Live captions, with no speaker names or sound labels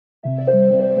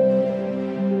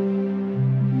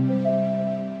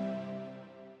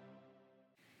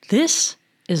This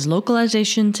is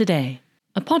Localization Today,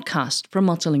 a podcast from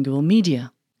Multilingual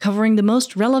Media, covering the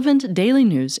most relevant daily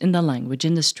news in the language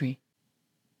industry.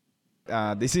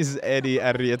 This is Eddie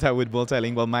Arrieta with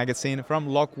Multilingual Magazine from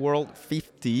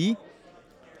LocWorld50.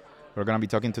 We're going to be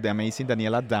talking to the amazing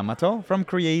Daniela from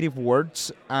Creative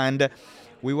Words, and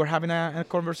we were having a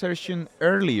conversation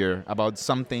earlier about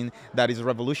something that is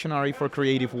revolutionary for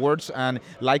Creative Words and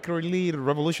likely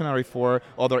revolutionary for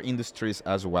other industries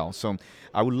as well. So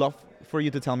I would love for you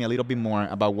to tell me a little bit more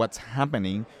about what's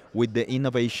happening with the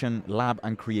Innovation Lab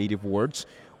and Creative Words,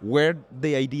 where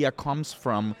the idea comes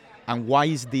from, and why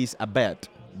is this a bet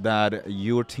that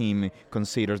your team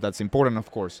considers that's important, of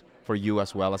course, for you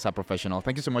as well as a professional.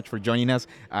 Thank you so much for joining us,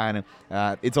 and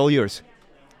it's all yours.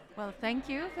 Well, thank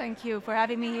you. Thank you for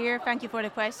having me here. Thank you for the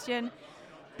question.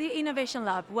 The Innovation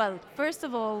Lab. Well, first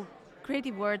of all,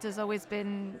 Creative Words has always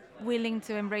been willing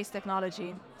to embrace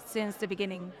technology since the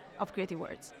beginning of Creative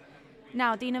Words.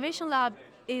 Now, the Innovation Lab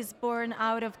is born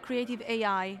out of Generative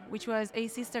AI, which was a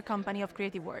sister company of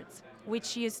Creative Words,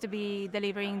 which used to be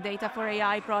delivering data for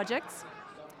AI projects.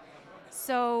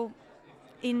 So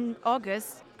in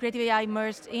August, Generative AI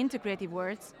merged into Creative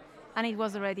Words, and it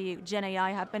was already Gen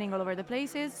AI happening all over the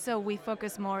places, so we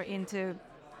focus more into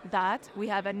that. We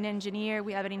have an engineer,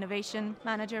 we have an innovation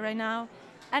manager right now,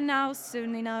 and now,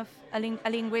 soon enough, a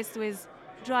linguist who is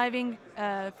driving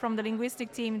from the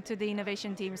linguistic team to the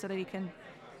innovation team so that he can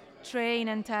train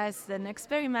and test and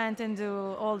experiment and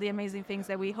do all the amazing things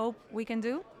that we hope we can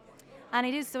do. And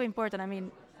it is so important. I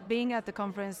mean, being at the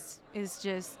conference is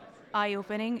just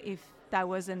eye-opening, if that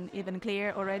wasn't even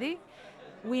clear already.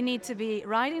 We need to be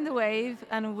riding the wave,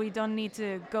 and we don't need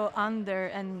to go under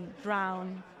and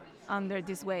drown under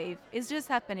this wave. It's just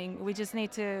happening. We just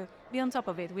need to be on top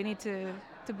of it. We need to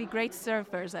be great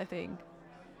surfers, I think.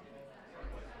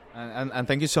 And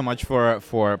thank you so much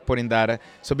for putting that.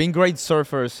 So being great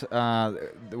surfers,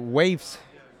 the waves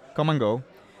come and go,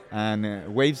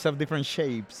 and waves have different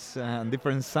shapes,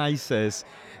 different sizes,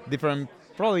 different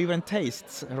probably even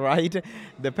tastes, right?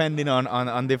 Depending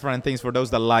on different things for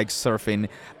those that like surfing.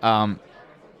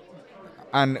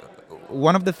 And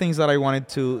one of the things that I wanted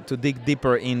to dig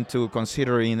deeper into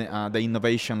considering the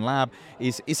Innovation Lab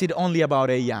is it only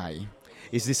about AI?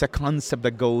 Is this a concept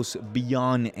that goes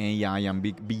beyond AI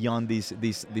and beyond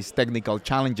these technical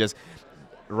challenges?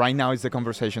 Right now is the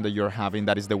conversation that you're having,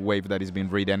 that is the wave that is being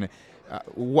ridden.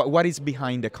 What is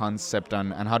behind the concept,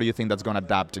 and how do you think that's going to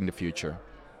adapt in the future?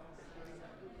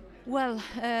 Well,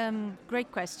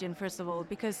 great question, first of all,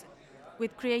 because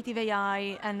with Creative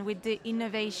AI and with the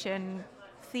innovation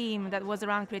theme that was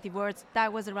around Creative Words,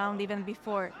 that was around even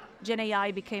before Gen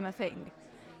AI became a thing.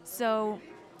 So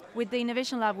with the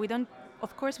Innovation Lab,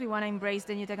 of course we want to embrace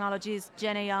the new technologies,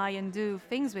 Gen AI, and do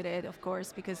things with it, of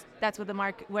course, because that's what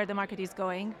where the market is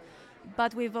going.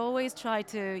 But we've always tried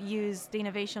to use the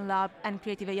Innovation Lab and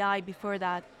Creative AI before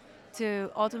that to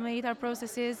automate our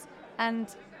processes. And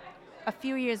a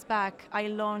few years back,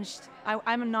 I'm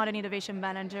not an innovation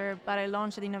manager, but I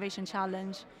launched an innovation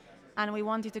challenge, and we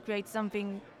wanted to create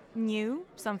something new,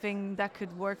 something that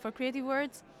could work for Creative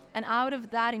Words. And out of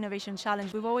that innovation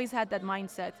challenge, we've always had that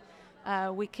mindset.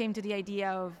 We came to the idea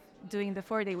of doing the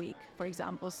 4-day week, for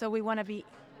example. So we want to be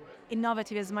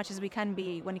innovative as much as we can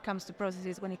be when it comes to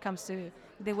processes, when it comes to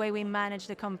the way we manage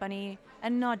the company,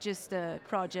 and not just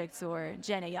projects or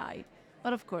Gen AI.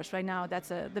 But of course, right now, that's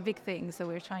the big thing. So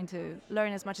we're trying to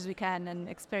learn as much as we can and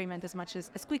experiment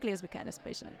as quickly as we can,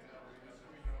 especially.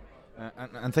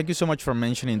 And thank you so much for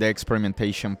mentioning the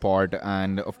experimentation part.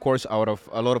 And of course, out of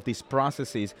a lot of these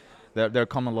processes, there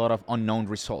come a lot of unknown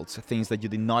results, things that you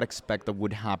did not expect that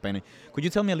would happen. Could you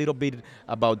tell me a little bit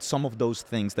about some of those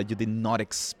things that you did not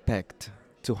expect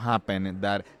to happen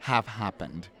that have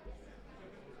happened?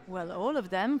 Well, all of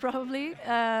them, probably.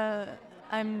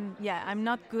 I'm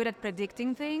not good at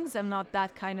predicting things. I'm not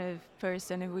that kind of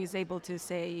person who is able to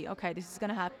say, okay, this is going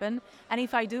to happen. And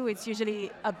if I do, it's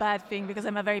usually a bad thing because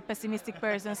I'm a very pessimistic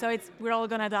person. So we're all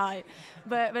going to die.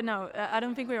 But no, I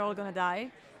don't think we're all going to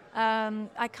die.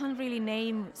 I can't really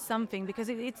name something because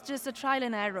it's just a trial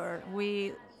and error.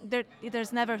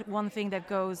 There's never one thing that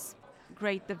goes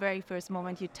great the very first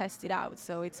moment you test it out.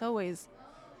 So it's always...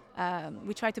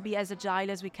 we try to be as agile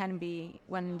as we can be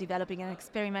when developing and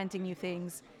experimenting new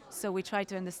things. So we try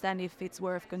to understand if it's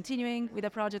worth continuing with a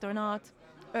project or not,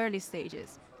 early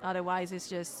stages. Otherwise, it's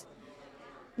just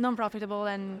non-profitable,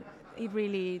 and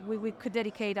we could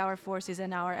dedicate our forces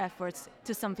and our efforts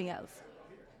to something else.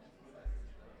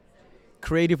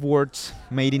 Creative Words,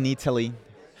 made in Italy.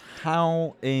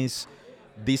 How is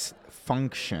this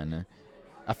function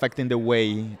affecting the way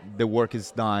the work is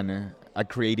done at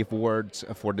Creative Words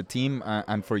for the team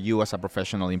and for you as a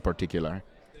professional in particular?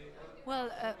 Well,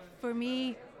 for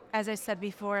me, as I said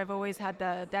before, I've always had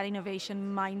that innovation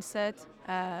mindset.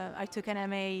 I took an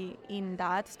MA in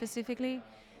that specifically.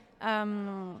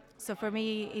 So for me,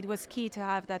 it was key to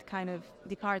have that kind of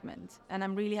department. And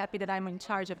I'm really happy that I'm in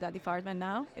charge of that department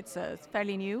now. It's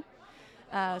fairly new,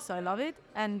 so I love it.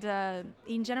 And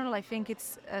in general, I think it's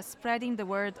spreading the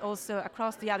word also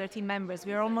across the other team members.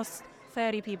 We're almost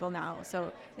 30 people now, so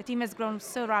the team has grown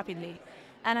so rapidly.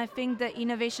 And I think the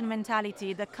innovation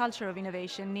mentality, the culture of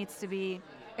innovation needs to be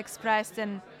expressed,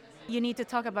 and you need to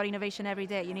talk about innovation every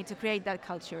day. You need to create that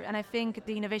culture. And I think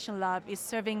the Innovation Lab is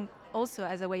serving also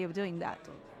as a way of doing that.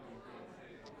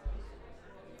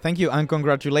 Thank you, and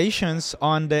congratulations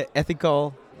on the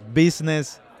Ethical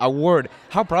Business Award.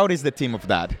 How proud is the team of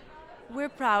that?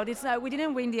 We're proud. We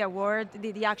didn't win the award,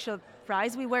 the actual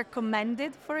prize. We were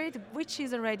commended for it, which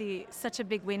is already such a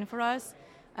big win for us.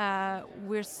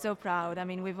 We're so proud. I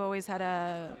mean, we've always had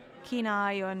a keen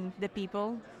eye on the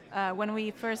people. When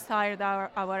we first hired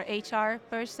our HR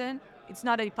person, it's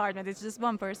not a department, it's just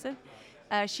one person.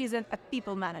 She's a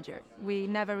people manager. We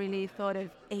never really thought of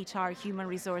HR, human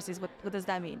resources. What does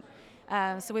that mean?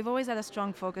 So we've always had a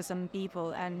strong focus on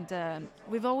people, and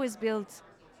we've always built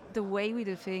the way we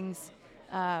do things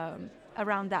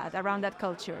around that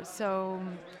culture. So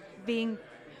being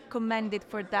commended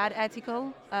for that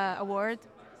ethical award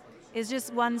is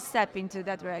just one step into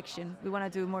that direction. We want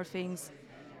to do more things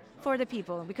for the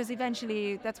people, because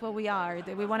eventually that's what we are. We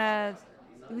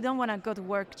don't want to go to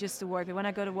work just to work. We want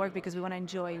to go to work because we want to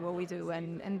enjoy what we do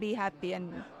and be happy.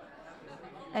 And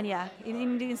yeah,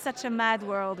 in such a mad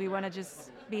world, we want to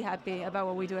just be happy about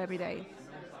what we do every day.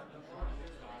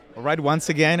 All right, once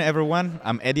again, everyone,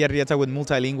 I'm Eddie Arrieta with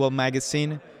Multilingual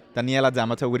Magazine, Daniela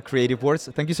D'Amato with Creative Words.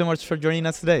 Thank you so much for joining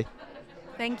us today.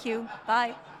 Thank you.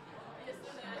 Bye.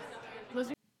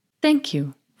 Thank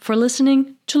you for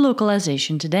listening to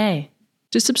Localization Today.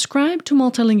 To subscribe to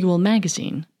Multilingual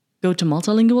Magazine, go to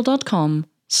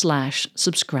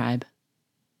multilingual.com/subscribe.